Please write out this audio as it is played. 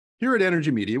Here at Energy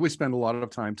Media, we spend a lot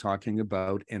of time talking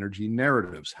about energy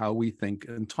narratives, how we think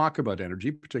and talk about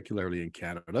energy, particularly in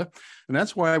Canada. And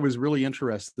that's why I was really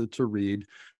interested to read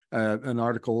an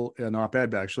article, an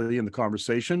op-ed actually, in The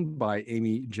Conversation by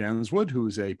Amy Janzwood, who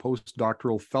is a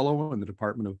postdoctoral fellow in the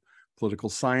Department of Political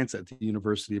Science at the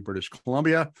University of British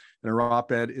Columbia. And her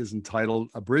op-ed is entitled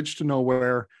 "A Bridge to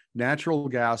Nowhere, Natural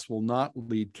Gas Will Not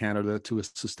Lead Canada to a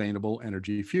Sustainable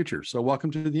Energy Future." So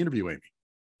welcome to the interview, Amy.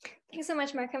 Thanks so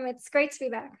much, Markham. It's great to be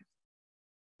back.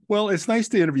 Well, it's nice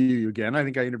to interview you again. I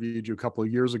think I interviewed you a couple of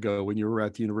years ago when you were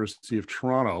at the University of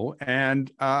Toronto.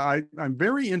 And I'm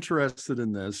very interested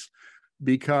in this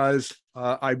because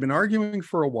I've been arguing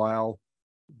for a while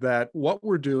that what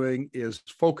we're doing is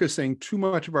focusing too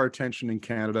much of our attention in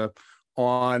Canada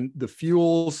on the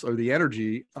fuels or the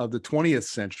energy of the 20th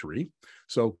century.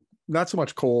 So not so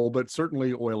much coal, but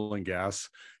certainly oil and gas,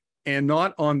 and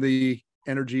not on the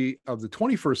energy of the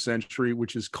 21st century,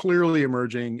 which is clearly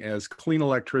emerging as clean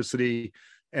electricity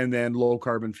and then low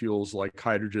carbon fuels like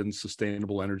hydrogen,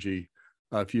 sustainable energy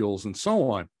fuels, and so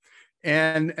on.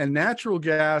 And natural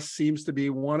gas seems to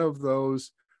be one of those,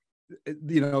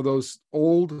 those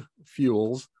old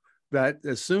fuels that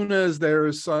as soon as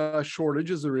there's a shortage,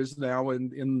 as there is now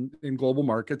in global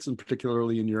markets, and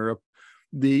particularly in Europe,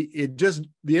 the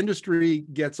industry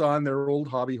gets on their old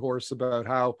hobby horse about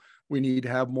how we need to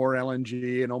have more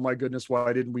LNG, and oh my goodness,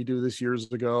 why didn't we do this years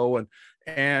ago?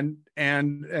 And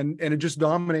it just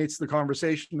dominates the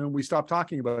conversation, and we stop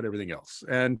talking about everything else.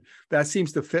 And that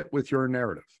seems to fit with your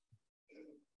narrative.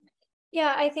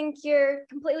 Yeah, I think you're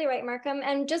completely right, Markham.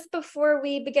 And just before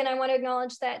we begin, I want to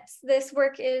acknowledge that this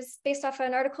work is based off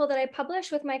an article that I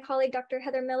published with my colleague, Dr.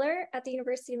 Heather Miller at the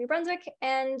University of New Brunswick.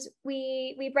 And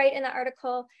we write in that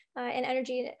article in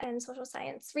Energy and Social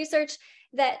Science Research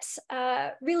that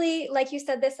really, like you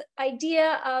said, this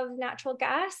idea of natural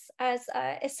gas as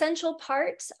an essential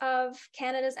part of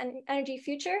Canada's energy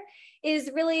future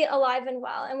is really alive and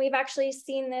well. And we've actually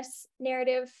seen this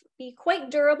narrative be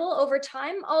quite durable over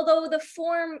time, although the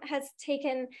form has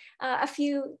taken a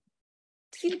few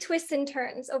twists and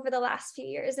turns over the last few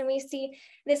years. And we see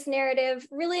this narrative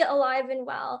really alive and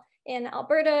well in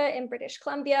Alberta, in British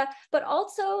Columbia, but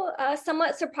also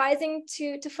somewhat surprising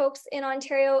to folks in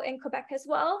Ontario and Quebec as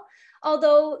well.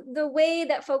 Although the way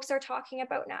that folks are talking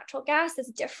about natural gas is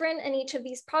different in each of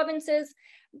these provinces,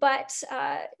 but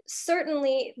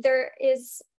certainly there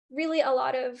is really a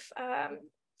lot of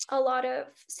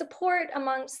support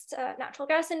amongst natural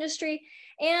gas industry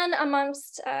and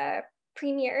amongst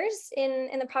premiers in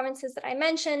the provinces that I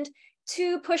mentioned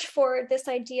to push forward this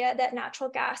idea that natural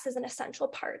gas is an essential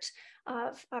part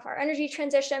of our energy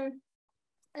transition.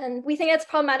 And we think it's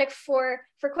problematic for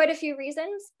quite a few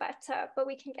reasons, but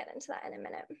we can get into that in a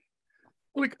minute.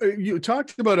 Like you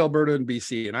talked about Alberta and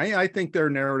BC, and I think their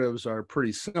narratives are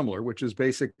pretty similar, which is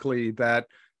basically that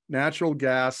natural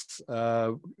gas,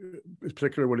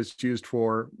 particularly when it's used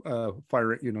for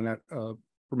fire,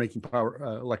 for making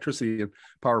power, electricity and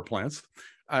power plants,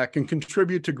 can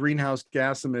contribute to greenhouse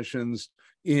gas emissions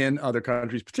in other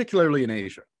countries, particularly in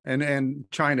Asia. And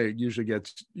China usually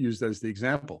gets used as the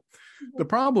example. Mm-hmm. The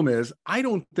problem is, I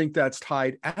don't think that's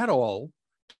tied at all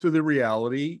to the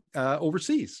reality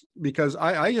overseas, because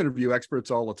I interview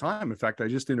experts all the time. In fact, I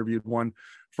just interviewed one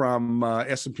from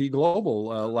S&P Global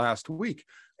last week,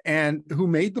 and who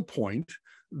made the point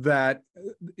that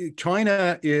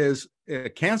China is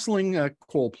canceling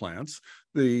coal plants.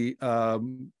 The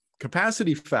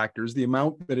capacity factors, the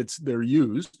amount that they're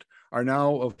used, are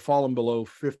now fallen below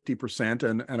 50%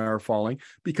 and are falling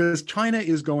because China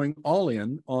is going all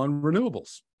in on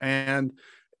renewables. And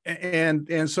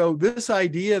so this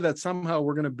idea that somehow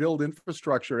we're going to build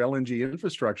infrastructure, LNG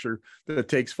infrastructure, that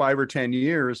takes 5 or 10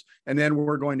 years, and then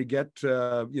we're going to get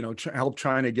help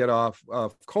China get off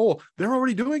coal, they're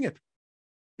already doing it.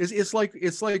 It's like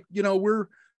we're,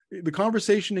 the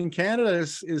conversation in Canada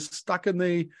is stuck in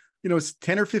the, it's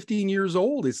 10 or 15 years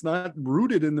old. It's not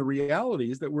rooted in the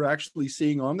realities that we're actually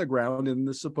seeing on the ground in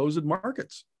the supposed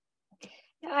markets.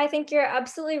 Yeah, I think you're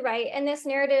absolutely right. And this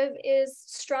narrative is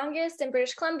strongest in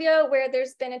British Columbia, where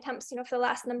there's been attempts, for the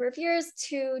last number of years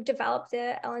to develop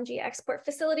the LNG export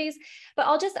facilities. But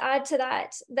I'll just add to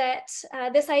that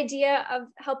this idea of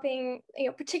helping,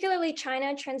 particularly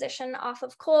China transition off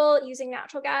of coal using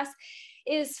natural gas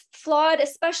is flawed,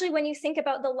 especially when you think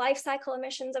about the life cycle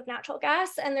emissions of natural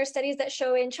gas. And there's studies that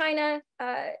show in China,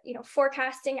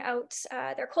 forecasting out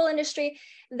their coal industry,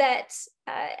 that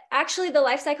actually the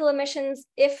life cycle emissions,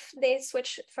 if they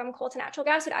switch from coal to natural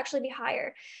gas, would actually be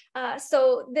higher.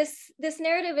 So this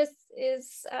narrative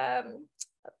is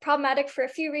problematic for a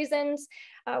few reasons.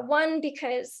 One,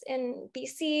 because in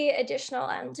BC, additional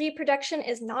LNG production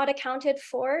is not accounted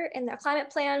for in their climate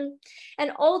plan.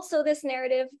 And also this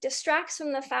narrative distracts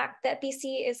from the fact that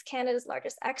BC is Canada's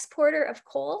largest exporter of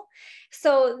coal.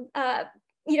 So,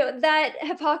 that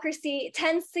hypocrisy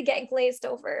tends to get glazed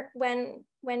over when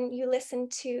you listen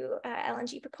to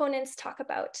LNG proponents talk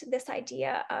about this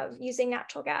idea of using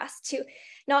natural gas to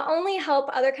not only help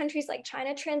other countries like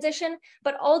China transition,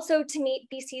 but also to meet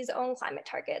BC's own climate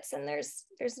targets. And there's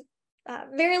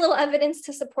very little evidence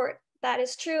to support that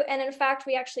is true. And in fact,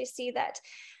 we actually see that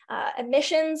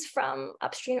emissions from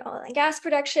upstream oil and gas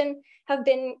production have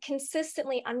been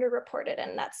consistently underreported,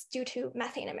 and that's due to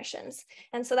methane emissions.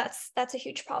 And so that's a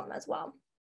huge problem as well.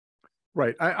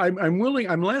 Right. I'm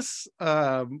less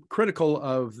critical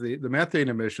of the methane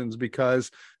emissions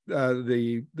because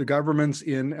the governments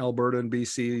in Alberta and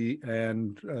BC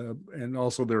and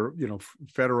also their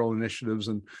federal initiatives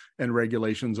and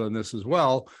regulations on this as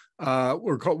well.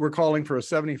 We're calling for a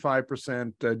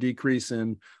 75% decrease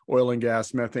in oil and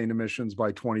gas methane emissions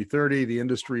by 2030. The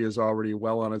industry is already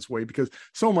well on its way because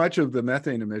so much of the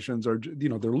methane emissions are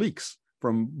they're leaks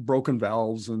from broken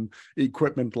valves and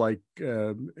equipment like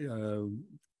equipment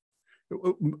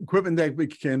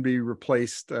that can be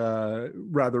replaced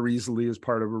rather easily as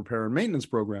part of repair and maintenance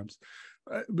programs.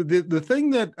 But the thing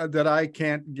that I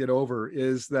can't get over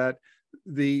is that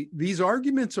these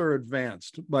arguments are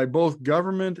advanced by both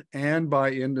government and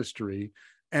by industry,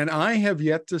 and I have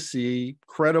yet to see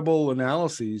credible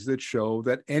analyses that show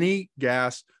that any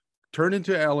gas turned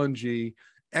into LNG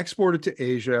exported to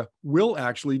Asia will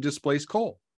actually displace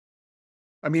coal.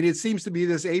 I mean, it seems to be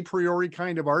this a priori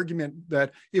kind of argument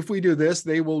that if we do this,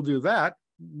 they will do that.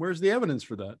 Where's the evidence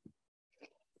for that?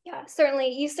 Yeah, certainly.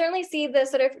 You certainly see the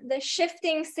sort of the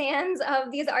shifting sands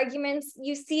of these arguments.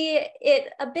 You see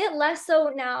it a bit less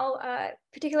so now,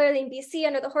 particularly in BC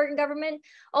under the Horgan government,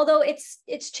 although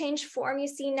it's changed form. You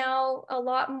see now a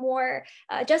lot more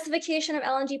justification of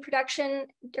LNG production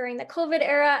during the COVID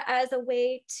era as a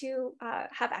way to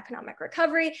have economic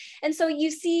recovery. And so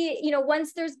you see,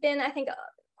 once there's been, I think,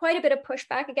 quite a bit of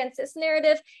pushback against this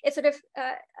narrative, it sort of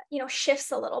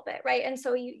shifts a little bit, right? And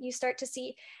so you start to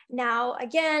see now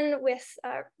again with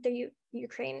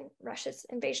Russia's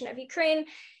invasion of Ukraine,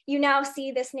 you now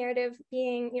see this narrative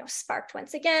being sparked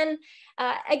once again.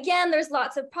 Again, there's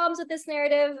lots of problems with this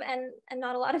narrative and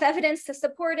not a lot of evidence to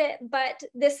support it, but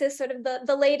this is sort of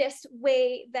the latest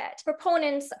way that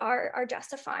proponents are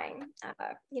justifying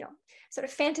sort of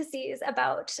fantasies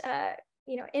about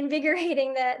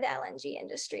invigorating the LNG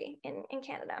industry in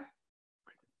Canada.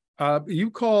 You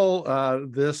call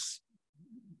this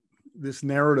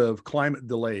narrative climate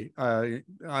delay.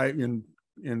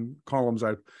 In columns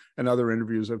and other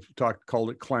interviews I've called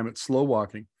it climate slow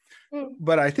walking.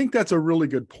 But I think that's a really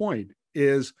good point.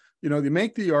 Is they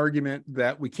make the argument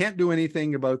that we can't do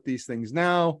anything about these things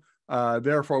now,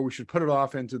 therefore we should put it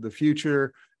off into the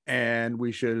future, and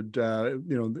we should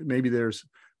maybe there's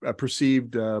a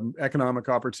perceived economic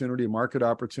opportunity, market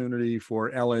opportunity for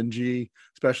LNG,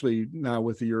 especially now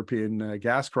with the European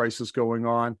gas crisis going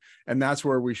on, and that's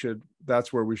where we should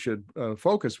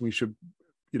focus. We should,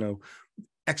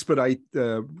 expedite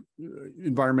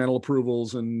environmental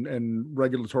approvals and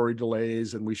regulatory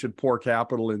delays, and we should pour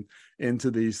capital into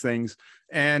these things.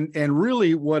 And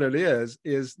really, what it is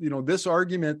this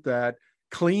argument that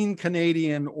clean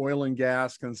Canadian oil and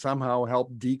gas can somehow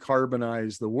help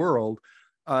decarbonize the world.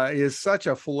 Is such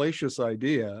a fallacious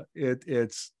idea.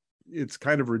 It's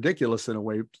kind of ridiculous in a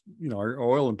way. Our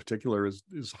oil in particular is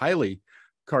highly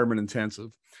carbon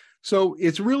intensive. So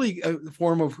it's really a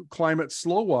form of climate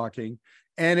slow walking.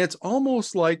 And it's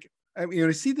almost like,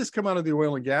 I see this come out of the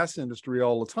oil and gas industry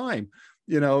all the time.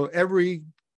 Every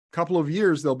couple of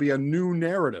years, there'll be a new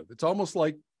narrative. It's almost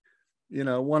like,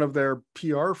 one of their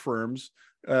PR firms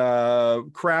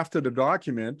crafted a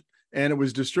document and it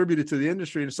was distributed to the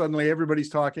industry, and suddenly everybody's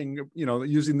talking,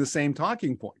 using the same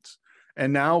talking points.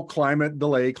 And now climate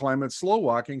delay, climate slow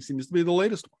walking seems to be the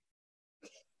latest one.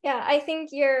 Yeah, I think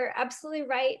you're absolutely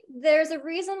right. There's a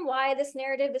reason why this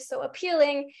narrative is so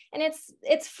appealing, and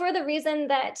it's for the reason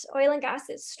that oil and gas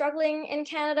is struggling in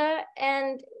Canada,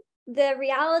 and the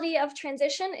reality of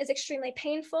transition is extremely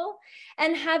painful.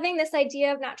 And having this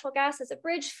idea of natural gas as a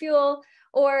bridge fuel,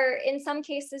 or in some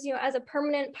cases, as a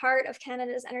permanent part of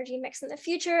Canada's energy mix in the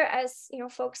future, as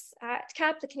folks at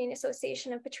CAP, the Canadian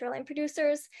Association of Petroleum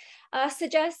Producers,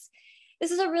 suggests,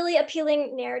 this is a really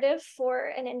appealing narrative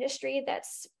for an industry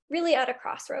that's really at a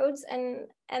crossroads,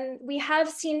 and we have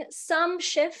seen some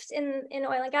shift in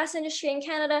oil and gas industry in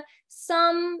Canada.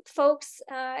 Some folks,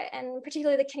 and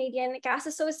particularly the Canadian Gas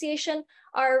Association,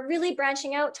 are really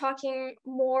branching out, talking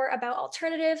more about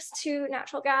alternatives to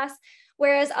natural gas,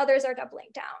 whereas others are doubling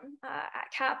down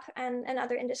at CAP and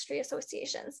other industry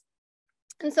associations.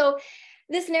 And so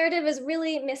this narrative is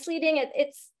really misleading.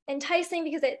 It's enticing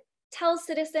because it tells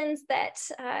citizens that,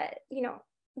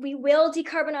 we will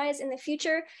decarbonize in the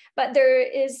future, but there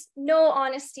is no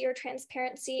honesty or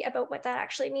transparency about what that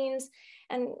actually means.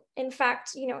 And in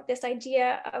fact, this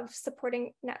idea of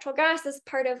supporting natural gas as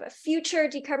part of a future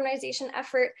decarbonization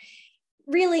effort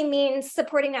really means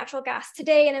supporting natural gas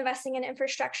today and investing in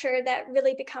infrastructure that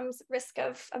really becomes risk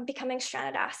of becoming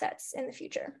stranded assets in the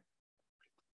future.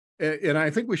 And I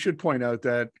think we should point out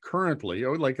that currently,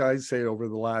 like I say, over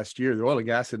the last year, the oil and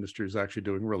gas industry is actually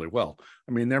doing really well.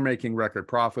 I mean, they're making record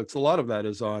profits. A lot of that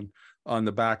is on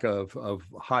the back of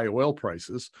high oil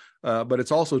prices, but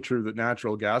it's also true that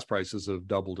natural gas prices have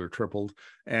doubled or tripled,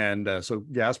 and so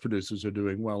gas producers are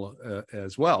doing well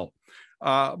as well.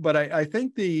 But I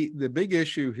think the big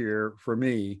issue here for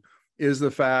me is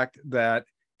the fact that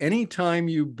anytime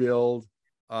you build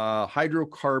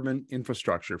hydrocarbon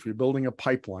infrastructure, if you're building a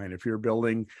pipeline, if you're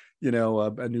building,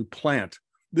 a new plant,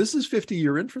 this is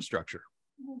 50-year infrastructure.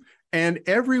 Mm-hmm. And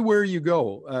everywhere you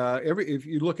go, if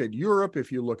you look at Europe,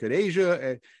 if you look at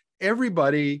Asia,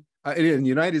 everybody in the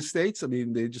United States, I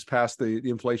mean, they just passed the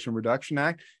Inflation Reduction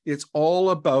Act. It's all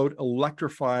about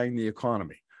electrifying the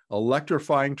economy,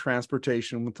 electrifying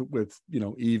transportation with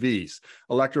EVs,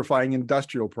 electrifying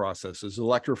industrial processes,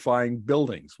 electrifying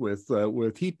buildings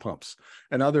with heat pumps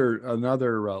and other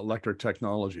electric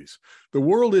technologies. The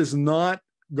world is not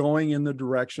going in the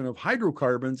direction of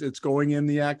hydrocarbons. It's going in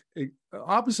the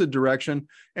opposite direction.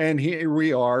 And here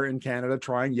we are in Canada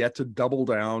trying yet to double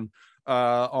down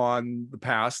on the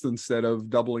past instead of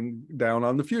doubling down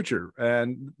on the future.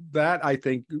 And that, I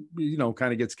think,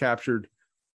 kind of gets captured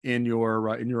in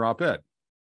your op-ed.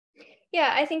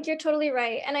 Yeah, I think you're totally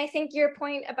right. And I think your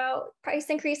point about price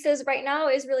increases right now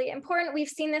is really important. We've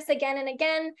seen this again and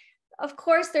again. Of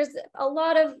course, there's a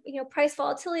lot of price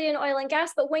volatility in oil and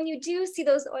gas, but when you do see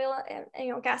those oil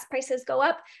and gas prices go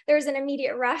up, there's an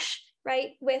immediate rush,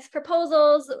 right, with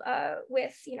proposals,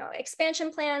 with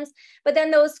expansion plans. But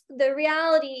then the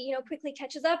reality quickly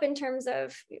catches up in terms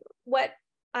of what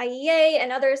IEA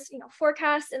and others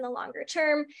forecast in the longer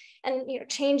term, and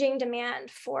changing demand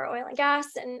for oil and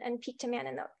gas and peak demand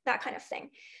and that kind of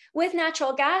thing. With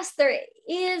natural gas, there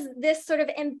is this sort of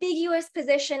ambiguous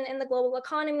position in the global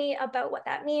economy about what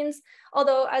that means.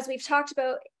 Although, as we've talked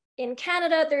about in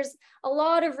Canada, there's a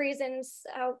lot of reasons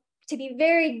to be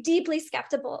very deeply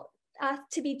skeptical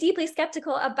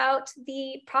about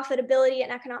the profitability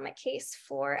and economic case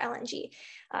for LNG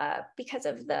because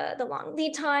of the long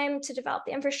lead time to develop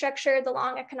the infrastructure, the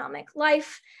long economic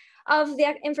life of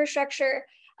the infrastructure.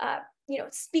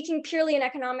 Speaking purely in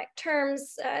economic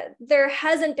terms, there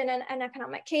hasn't been an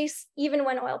economic case, even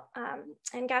when oil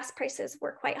and gas prices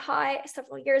were quite high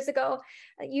several years ago.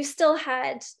 You still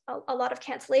had a lot of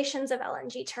cancellations of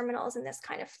LNG terminals and this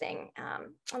kind of thing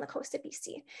on the coast of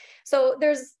BC. So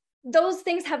those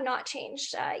things have not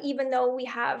changed, even though we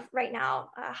have right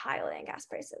now high oil and gas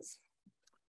prices.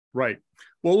 Right.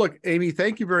 Well, look, Amy,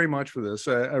 thank you very much for this.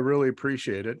 I really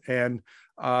appreciate it. And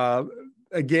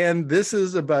again, this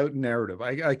is about narrative.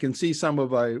 I can see some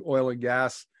of my oil and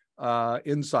gas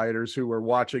insiders who are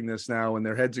watching this now and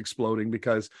their heads exploding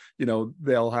because,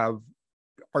 they'll have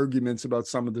arguments about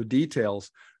some of the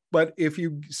details. But if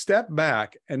you step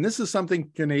back, and this is something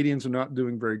Canadians are not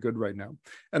doing very good right now,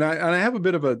 and I have a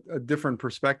bit of a different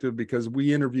perspective because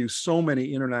we interview so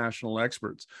many international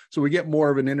experts, so we get more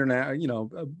of an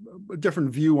a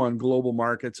different view on global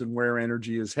markets and where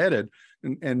energy is headed,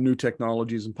 and new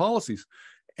technologies and policies,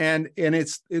 and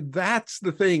that's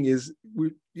the thing is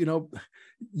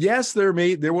yes,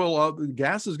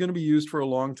 gas is going to be used for a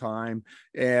long time,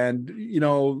 and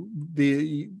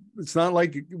it's not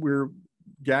like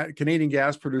Canadian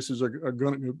gas producers are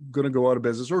going to go out of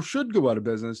business or should go out of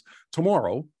business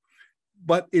tomorrow,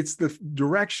 but it's the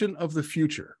direction of the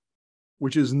future,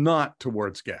 which is not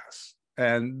towards gas.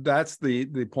 And that's the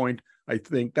point. I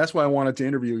think that's why I wanted to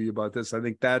interview you about this. I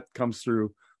think that comes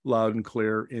through loud and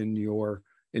clear in your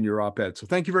op-ed. So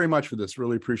thank you very much for this.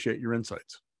 Really appreciate your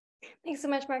insights. Thanks so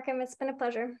much, Markham. It's been a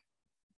pleasure.